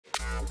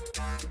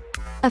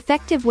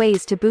Effective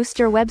ways to boost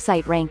your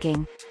website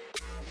ranking.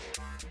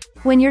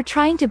 When you're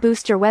trying to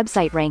boost your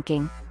website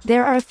ranking,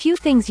 there are a few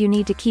things you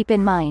need to keep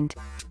in mind.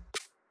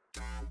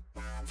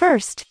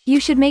 First, you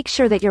should make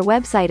sure that your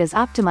website is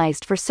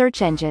optimized for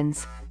search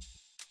engines.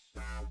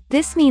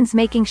 This means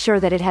making sure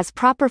that it has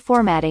proper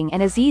formatting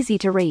and is easy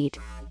to read.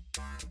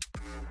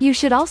 You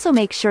should also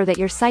make sure that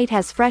your site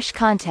has fresh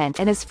content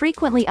and is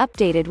frequently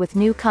updated with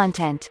new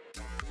content.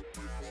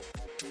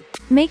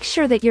 Make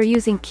sure that you're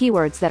using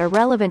keywords that are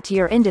relevant to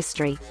your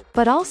industry,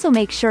 but also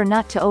make sure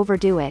not to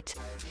overdo it.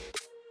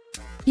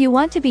 You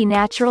want to be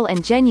natural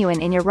and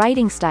genuine in your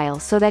writing style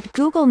so that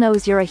Google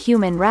knows you're a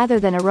human rather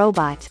than a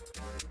robot.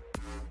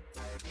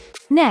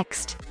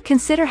 Next,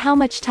 consider how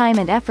much time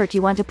and effort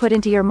you want to put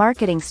into your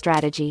marketing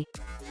strategy.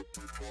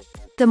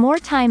 The more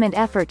time and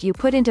effort you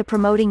put into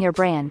promoting your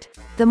brand,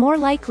 the more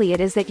likely it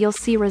is that you'll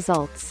see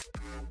results.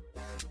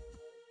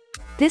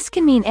 This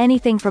can mean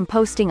anything from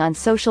posting on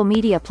social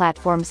media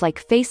platforms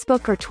like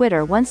Facebook or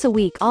Twitter once a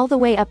week all the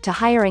way up to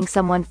hiring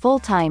someone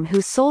full-time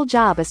whose sole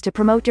job is to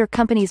promote your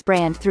company's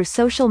brand through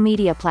social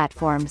media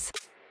platforms.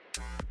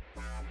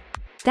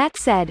 That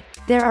said,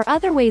 there are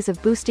other ways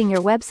of boosting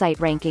your website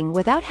ranking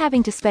without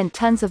having to spend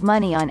tons of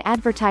money on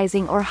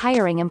advertising or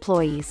hiring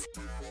employees.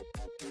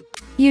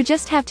 You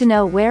just have to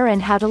know where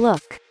and how to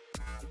look.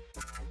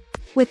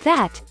 With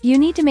that, you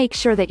need to make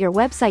sure that your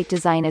website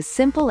design is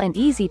simple and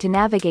easy to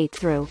navigate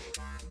through.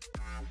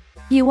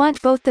 You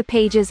want both the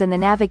pages and the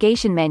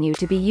navigation menu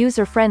to be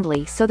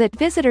user-friendly so that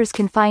visitors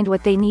can find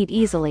what they need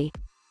easily.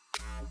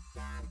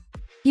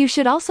 You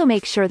should also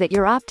make sure that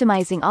you're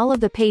optimizing all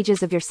of the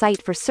pages of your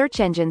site for search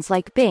engines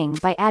like Bing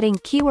by adding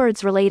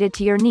keywords related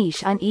to your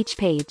niche on each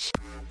page.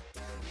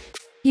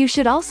 You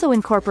should also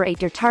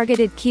incorporate your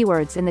targeted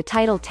keywords in the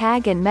title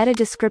tag and meta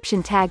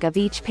description tag of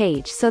each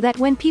page so that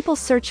when people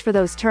search for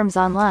those terms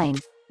online,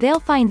 they'll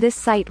find this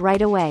site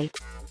right away.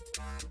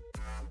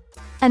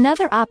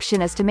 Another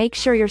option is to make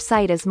sure your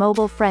site is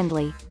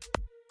mobile-friendly.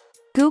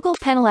 Google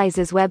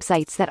penalizes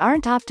websites that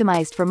aren't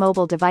optimized for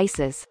mobile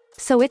devices,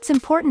 so it's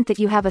important that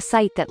you have a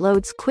site that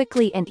loads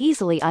quickly and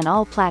easily on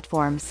all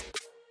platforms.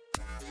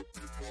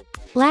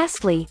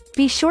 Lastly,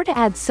 be sure to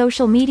add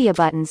social media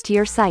buttons to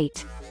your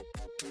site.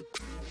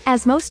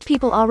 As most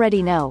people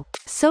already know,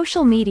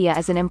 social media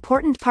is an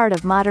important part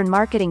of modern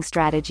marketing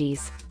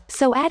strategies,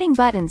 so adding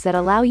buttons that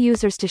allow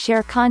users to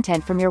share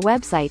content from your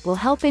website will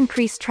help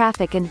increase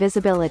traffic and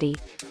visibility.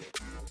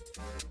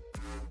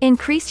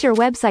 Increase your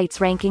website's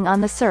ranking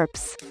on the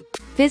SERPs.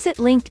 Visit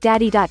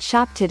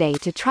linkdaddy.shop today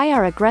to try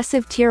our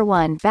aggressive Tier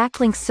 1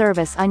 backlinks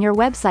service on your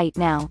website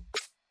now.